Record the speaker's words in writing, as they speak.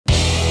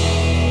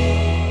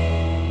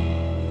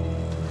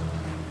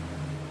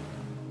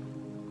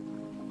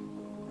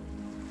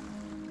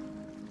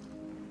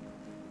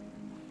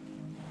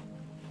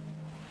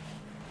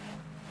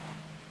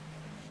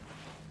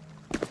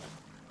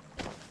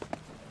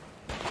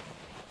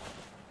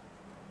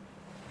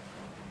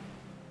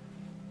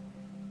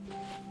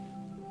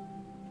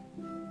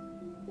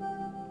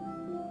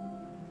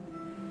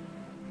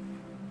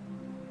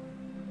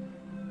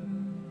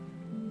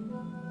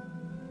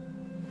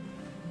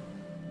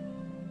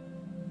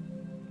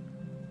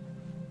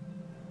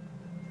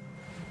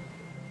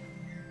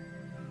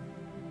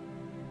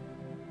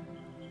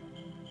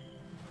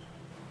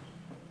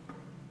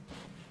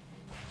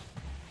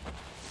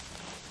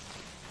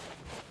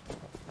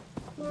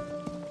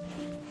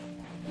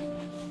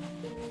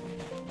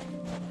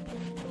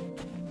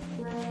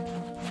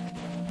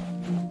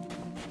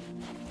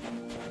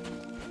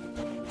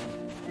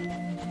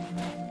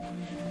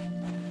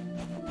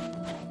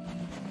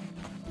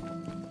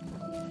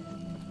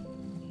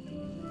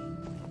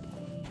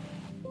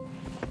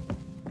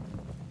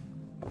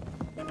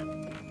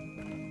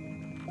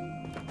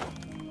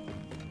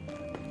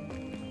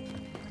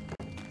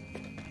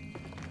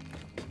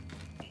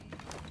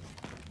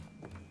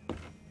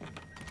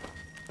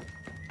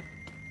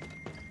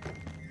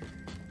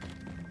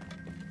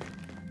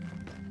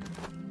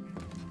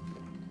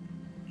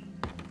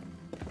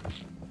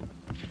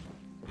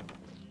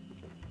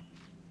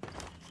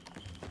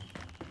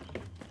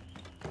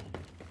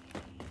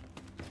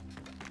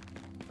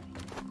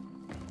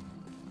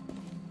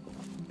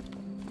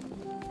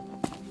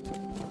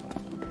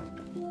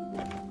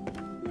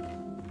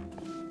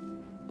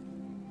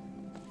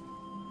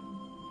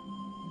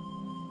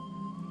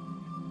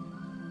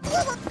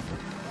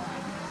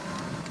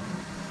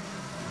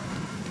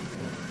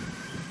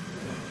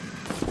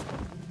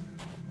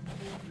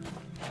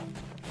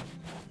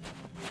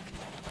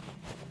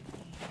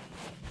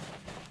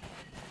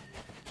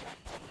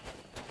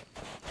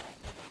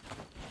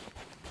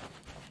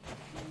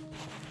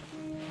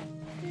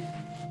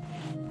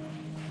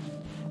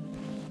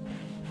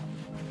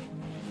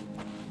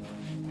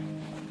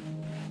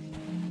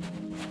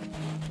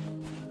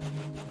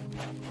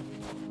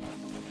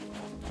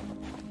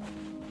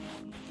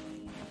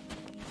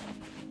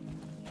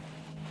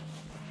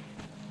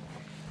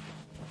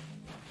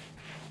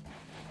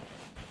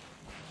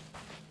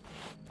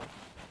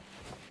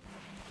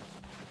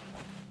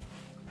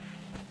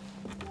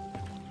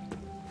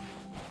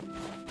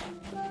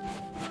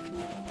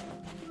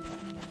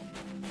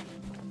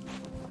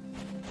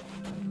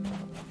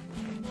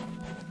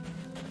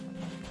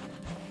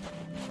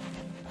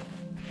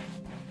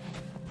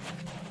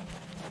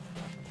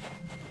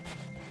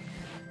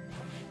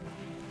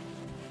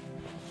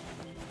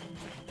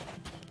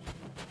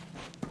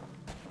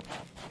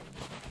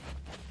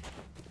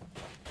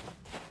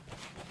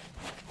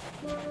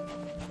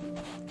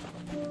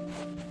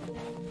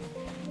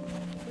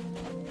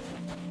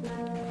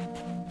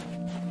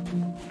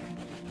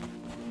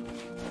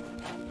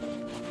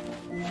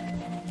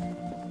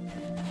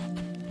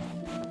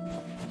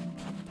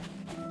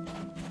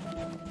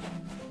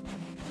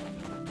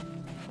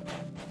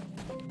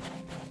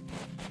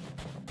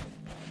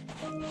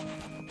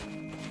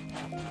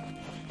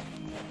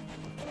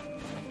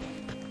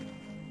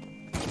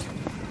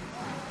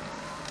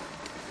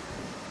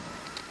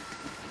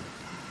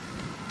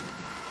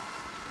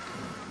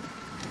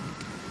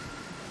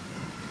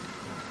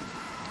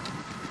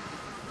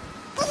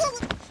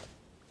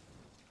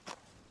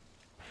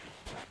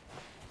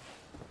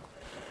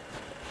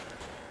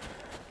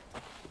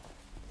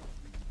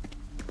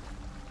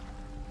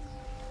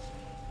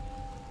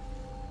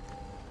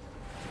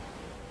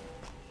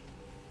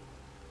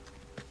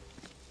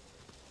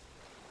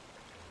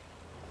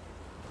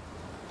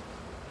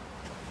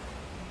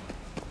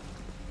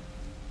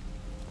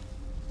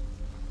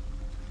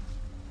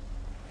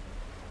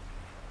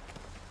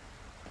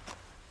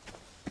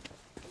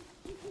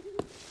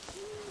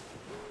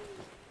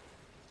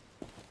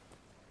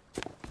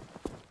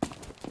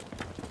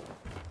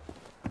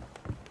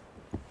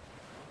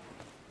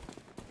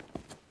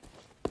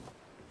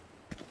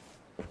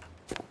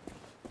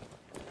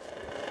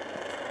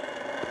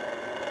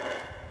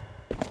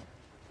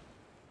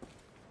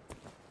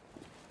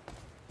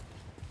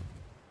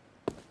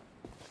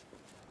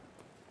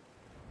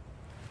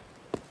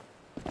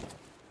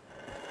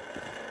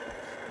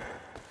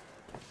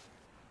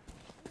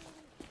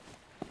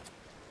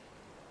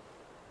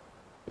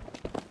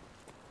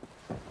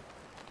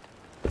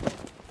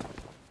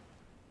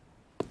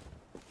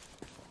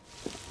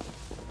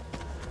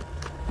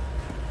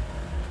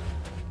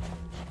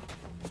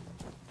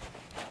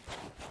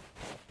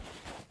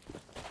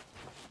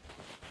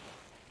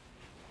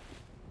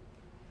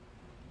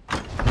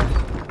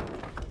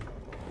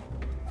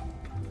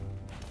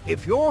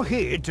If you're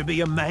here to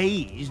be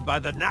amazed by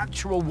the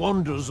natural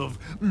wonders of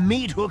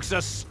Meathook's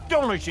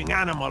astonishing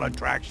animal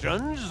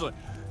attractions,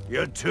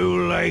 you're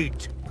too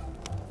late.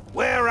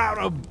 We're out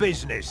of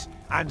business,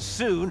 and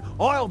soon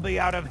I'll be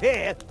out of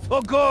here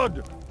for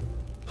good.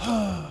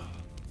 I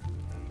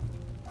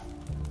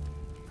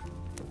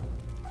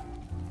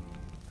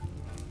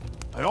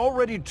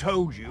already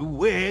told you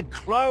we're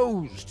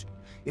closed.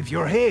 If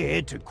you're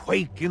here to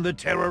quake in the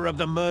terror of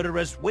the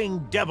murderous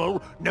winged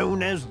devil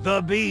known as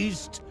the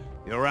Beast,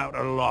 you're out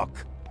of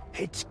luck.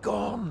 It's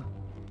gone.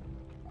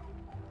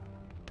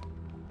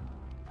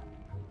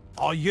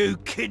 Are you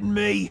kidding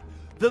me?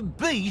 The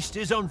Beast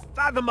is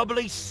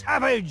unfathomably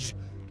savage.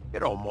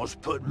 It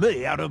almost put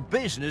me out of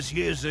business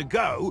years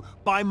ago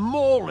by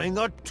mauling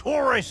a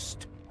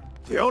tourist.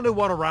 The only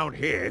one around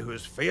here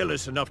who's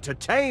fearless enough to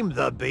tame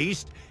the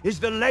Beast is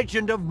the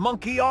legend of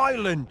Monkey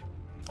Island.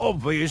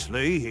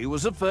 Obviously, he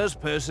was the first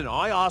person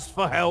I asked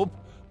for help,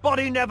 but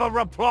he never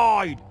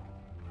replied.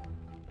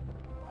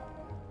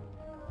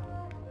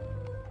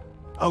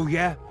 Oh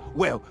yeah?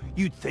 Well,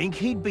 you'd think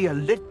he'd be a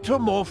little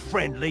more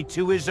friendly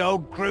to his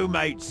old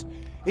crewmates.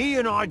 He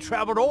and I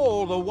traveled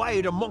all the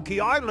way to Monkey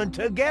Island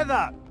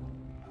together.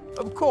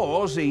 Of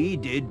course, he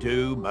did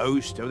do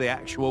most of the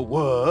actual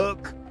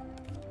work.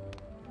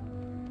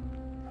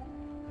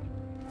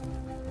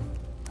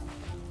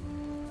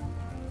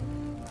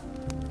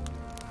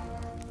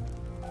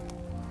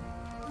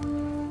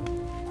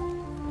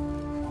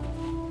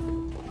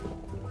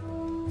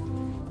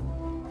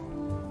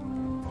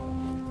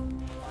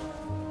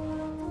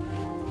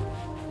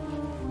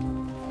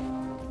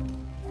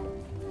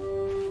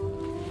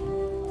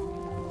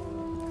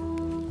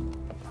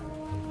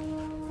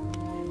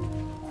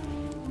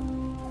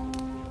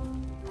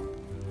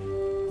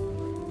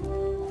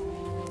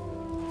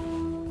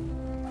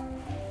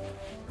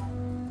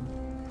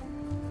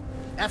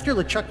 After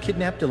LeChuck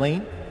kidnapped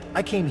Elaine,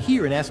 I came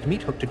here and asked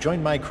Meathook to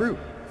join my crew.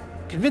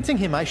 Convincing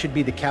him I should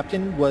be the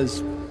captain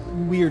was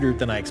weirder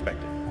than I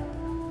expected.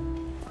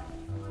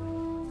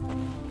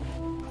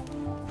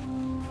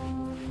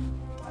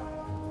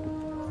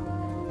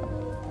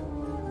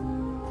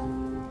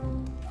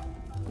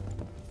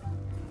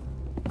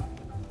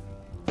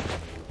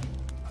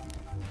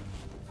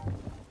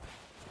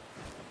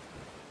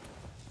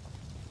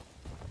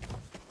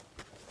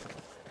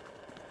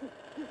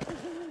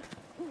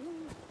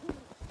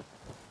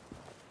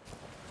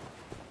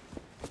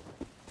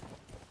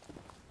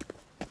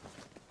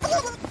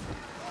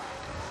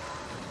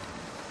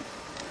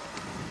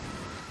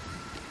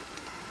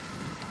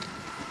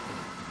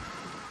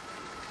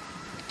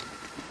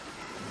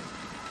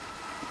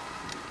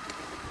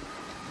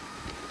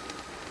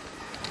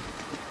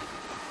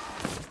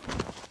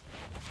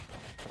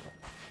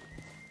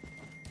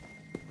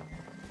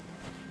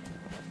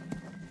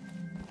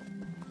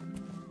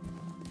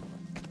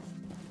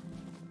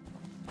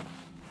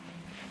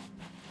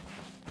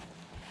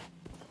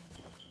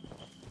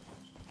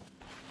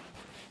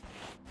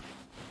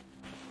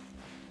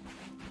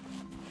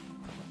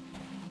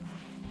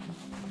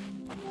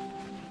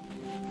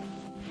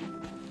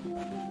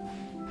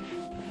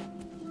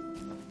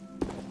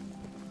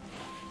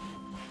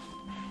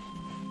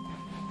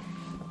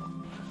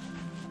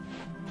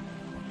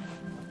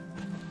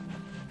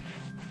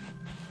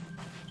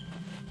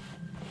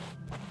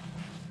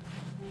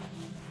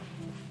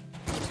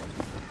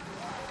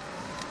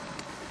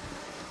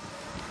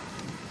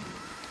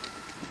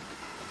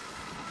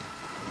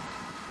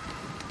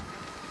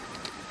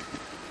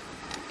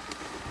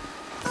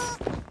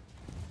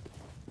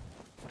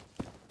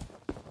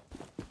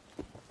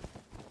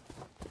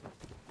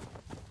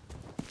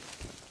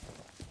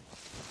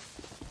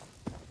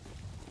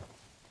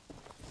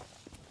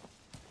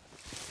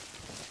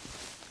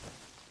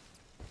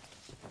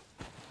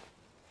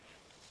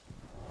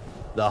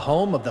 The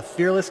home of the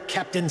fearless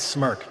Captain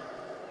Smirk.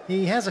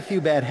 He has a few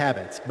bad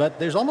habits, but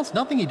there's almost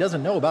nothing he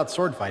doesn't know about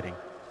sword fighting.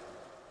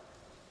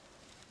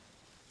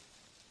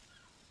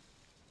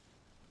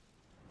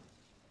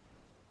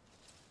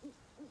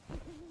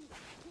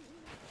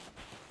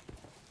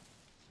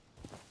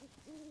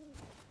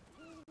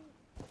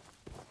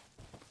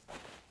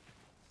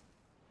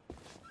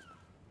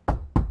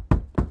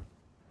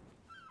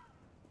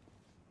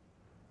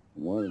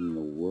 What in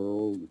the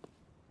world?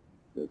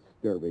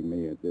 Disturbing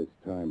me at this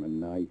time of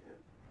night.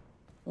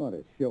 Ought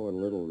to show it a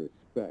little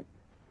respect.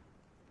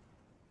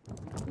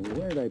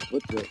 Where'd I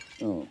put the...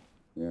 Oh,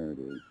 there it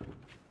is.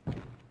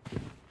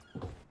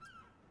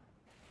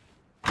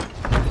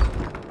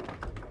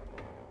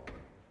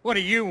 What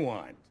do you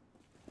want?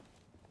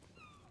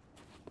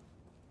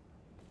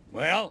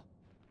 Well,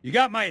 you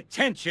got my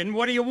attention.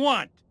 What do you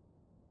want?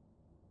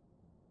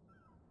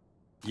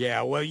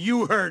 Yeah, well,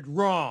 you heard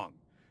wrong.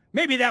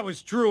 Maybe that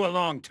was true a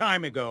long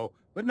time ago,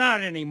 but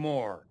not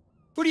anymore.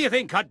 Who do you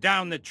think cut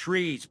down the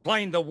trees,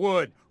 planed the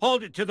wood,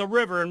 hauled it to the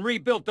river, and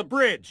rebuilt the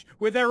bridge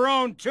with their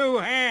own 2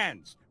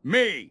 hands?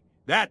 Me.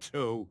 That's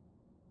who.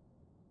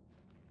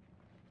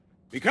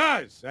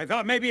 Because I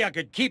thought maybe I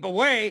could keep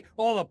away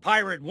all the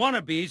pirate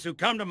wannabes who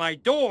come to my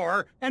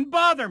door and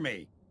bother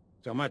me.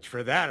 So much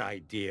for that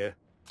idea.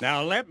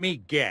 Now let me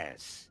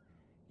guess.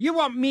 You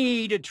want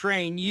me to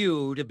train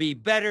you to be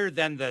better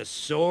than the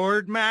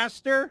Sword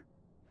Master?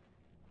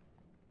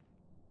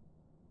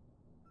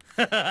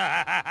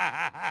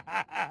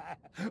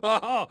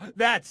 Oh,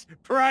 that's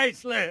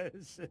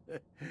priceless.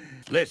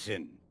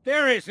 Listen,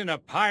 there isn't a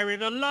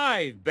pirate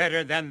alive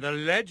better than the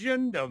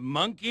legend of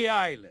Monkey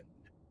Island.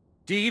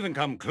 To even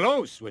come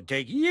close would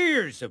take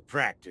years of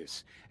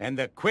practice and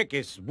the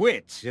quickest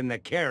wits in the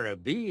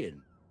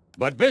Caribbean.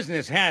 But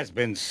business has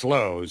been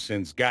slow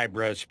since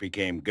Guybrush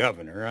became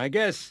governor. I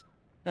guess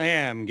I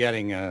am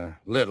getting a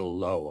little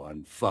low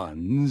on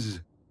funds.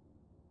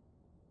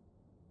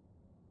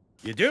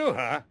 You do,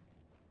 huh?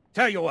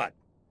 Tell you what,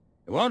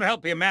 it won't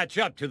help you match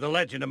up to the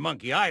legend of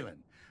Monkey Island,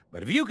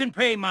 but if you can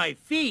pay my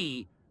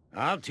fee,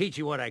 I'll teach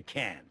you what I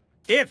can.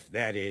 If,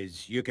 that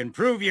is, you can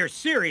prove you're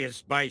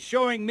serious by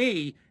showing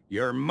me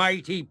your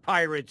mighty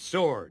pirate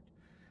sword.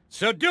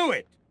 So do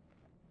it!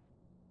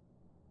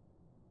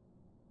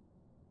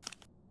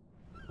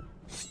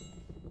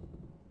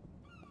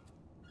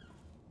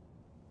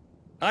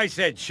 I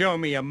said show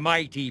me a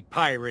mighty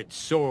pirate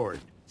sword.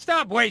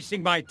 Stop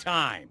wasting my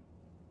time.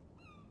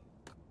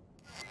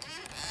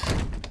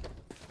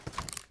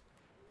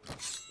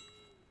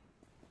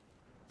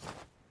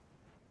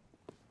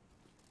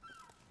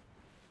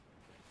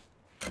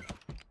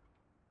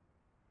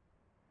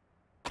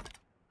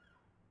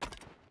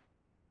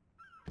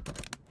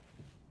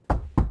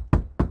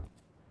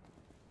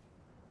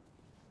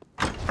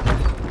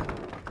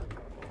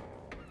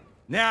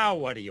 Now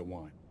what do you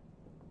want?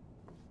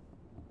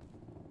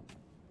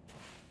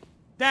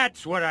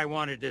 That's what I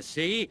wanted to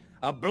see.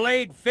 A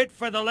blade fit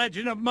for the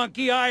legend of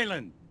Monkey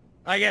Island.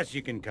 I guess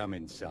you can come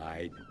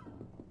inside.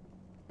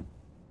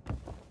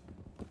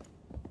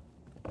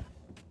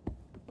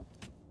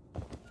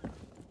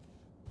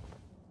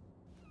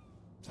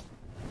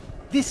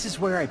 This is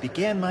where I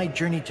began my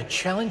journey to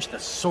challenge the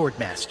Sword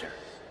Master.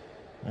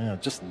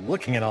 Just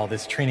looking at all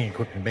this training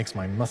equipment makes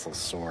my muscles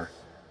sore.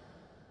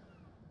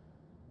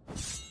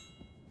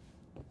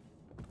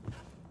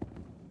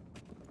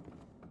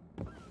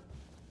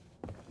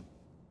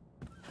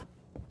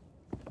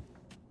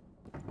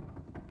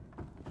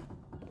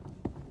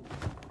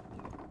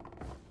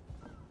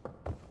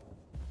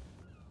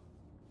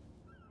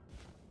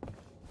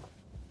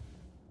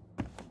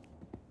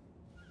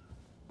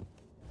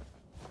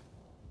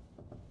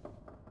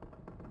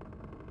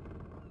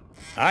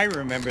 I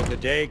remember the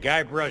day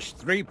Guybrush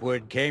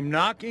Threepwood came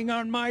knocking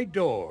on my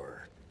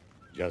door.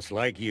 Just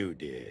like you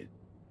did.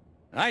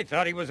 I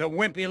thought he was a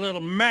wimpy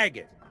little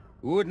maggot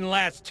who wouldn't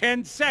last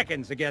 10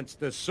 seconds against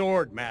the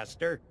Sword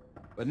Master.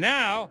 But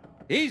now,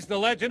 he's the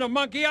legend of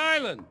Monkey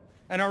Island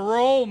and a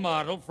role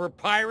model for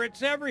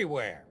pirates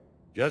everywhere.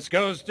 Just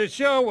goes to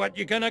show what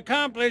you can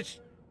accomplish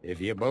if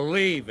you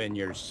believe in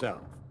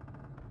yourself.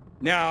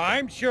 Now,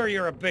 I'm sure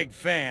you're a big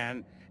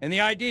fan, and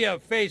the idea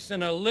of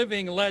facing a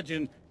living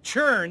legend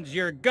churns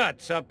your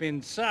guts up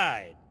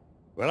inside.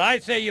 Well, I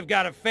say you've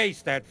got to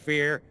face that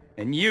fear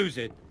and use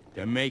it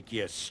to make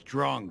you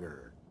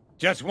stronger.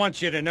 Just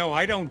want you to know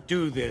I don't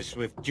do this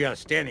with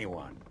just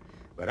anyone.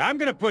 But I'm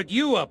gonna put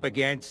you up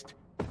against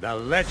the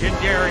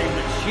legendary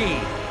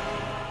machine.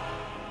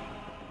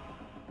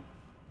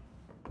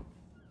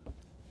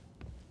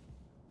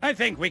 I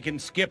think we can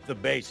skip the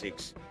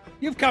basics.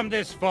 You've come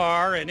this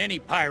far, and any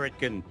pirate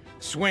can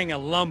swing a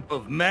lump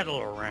of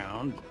metal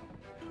around.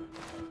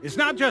 It's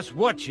not just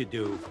what you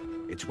do,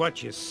 it's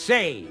what you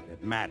say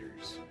that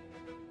matters.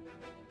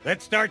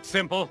 Let's start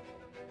simple.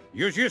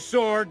 Use your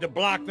sword to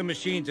block the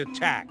machine's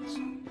attacks.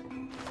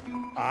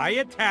 I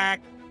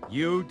attack,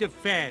 you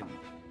defend.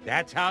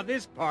 That's how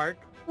this part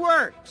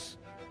works.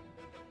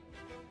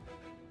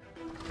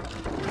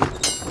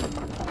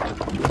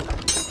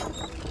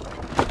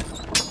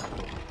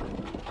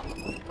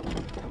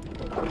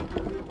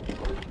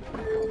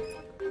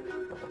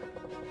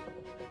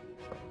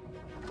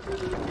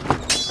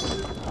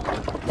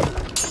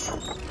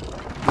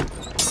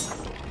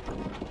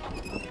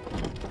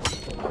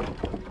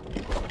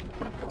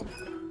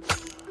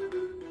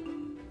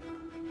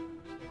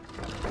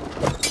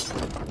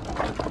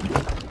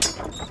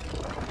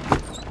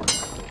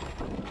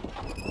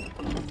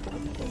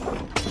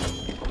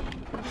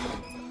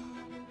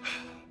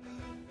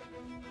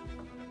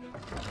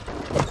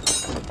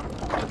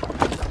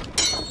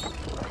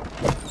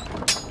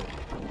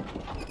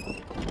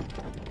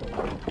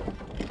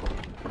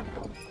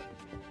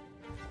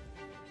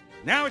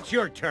 Now it's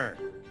your turn.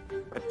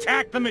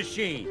 Attack the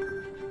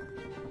machine.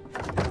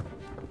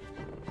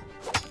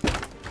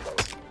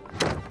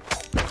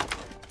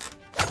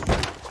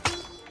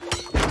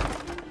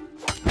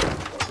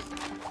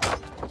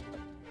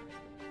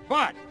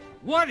 But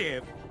what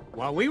if,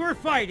 while we were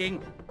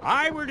fighting,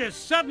 I were to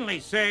suddenly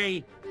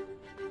say,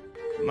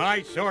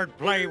 "My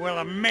swordplay will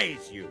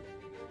amaze you"?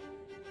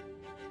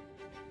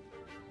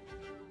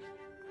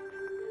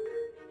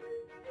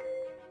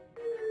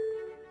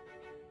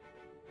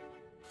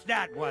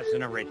 That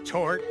wasn't a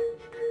retort.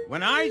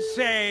 When I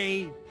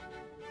say,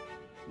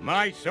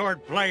 "My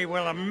swordplay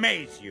will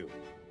amaze you,"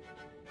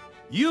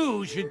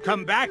 You should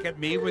come back at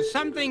me with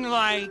something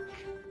like...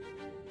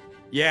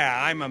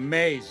 Yeah, I'm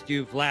amazed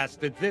you've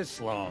lasted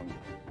this long.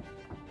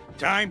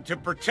 Time to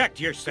protect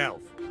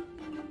yourself.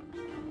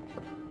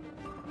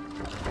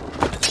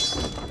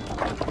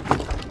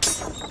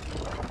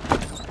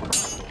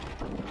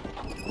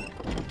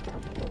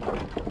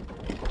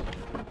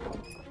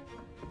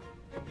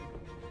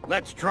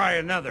 Let's try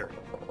another.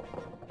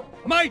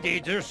 My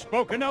deeds are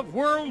spoken of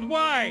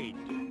worldwide.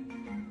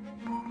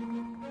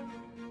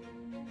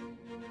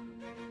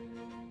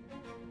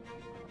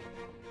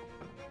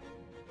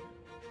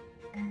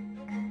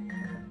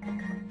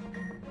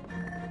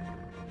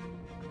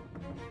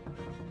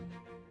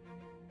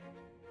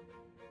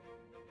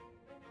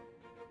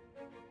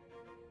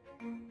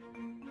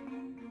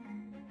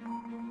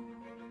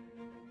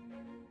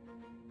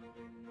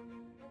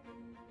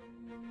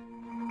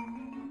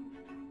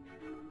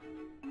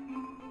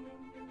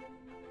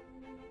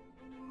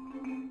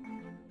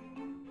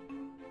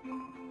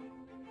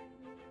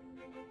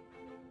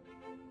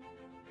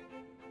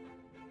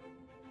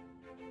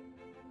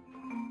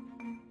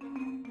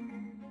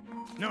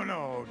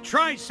 No,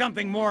 try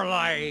something more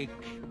like...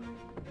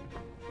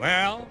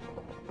 Well,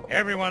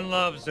 everyone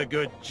loves a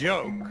good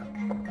joke.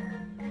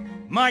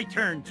 My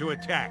turn to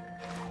attack.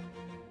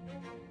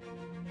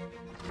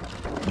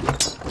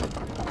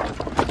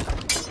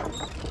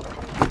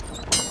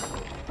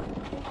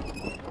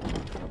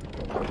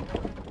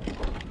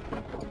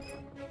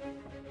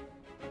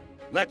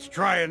 Let's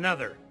try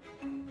another.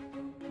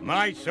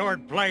 My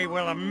swordplay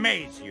will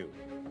amaze you.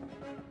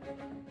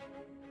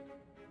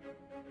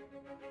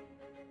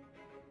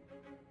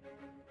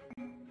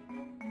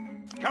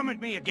 Come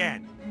at me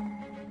again.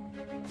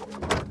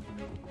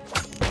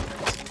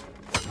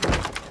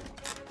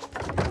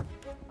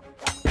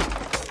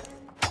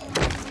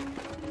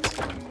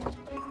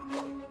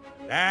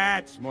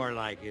 That's more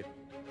like it.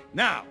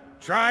 Now,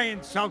 try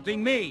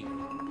insulting me.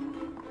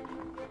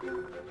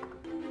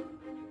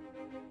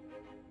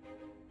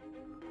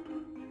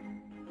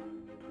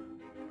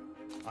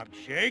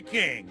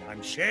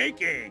 I'm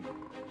shaking.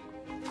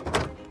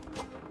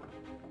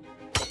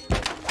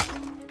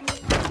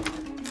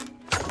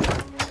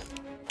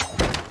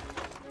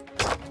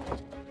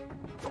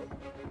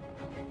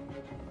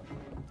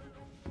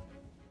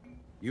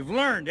 You've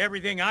learned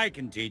everything I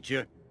can teach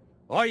you.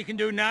 All you can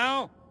do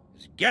now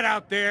is get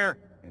out there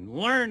and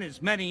learn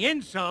as many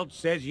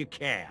insults as you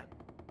can.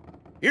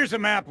 Here's a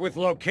map with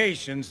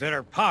locations that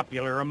are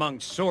popular among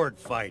sword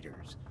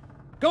fighters.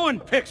 Go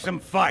and pick some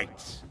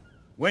fights.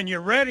 When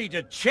you're ready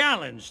to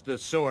challenge the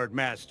sword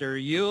master,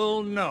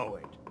 you'll know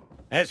it.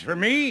 As for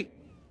me,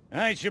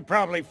 I should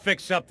probably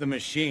fix up the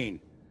machine.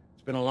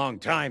 It's been a long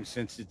time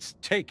since it's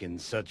taken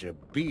such a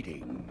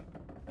beating.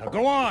 Now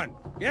go on,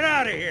 get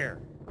out of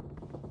here.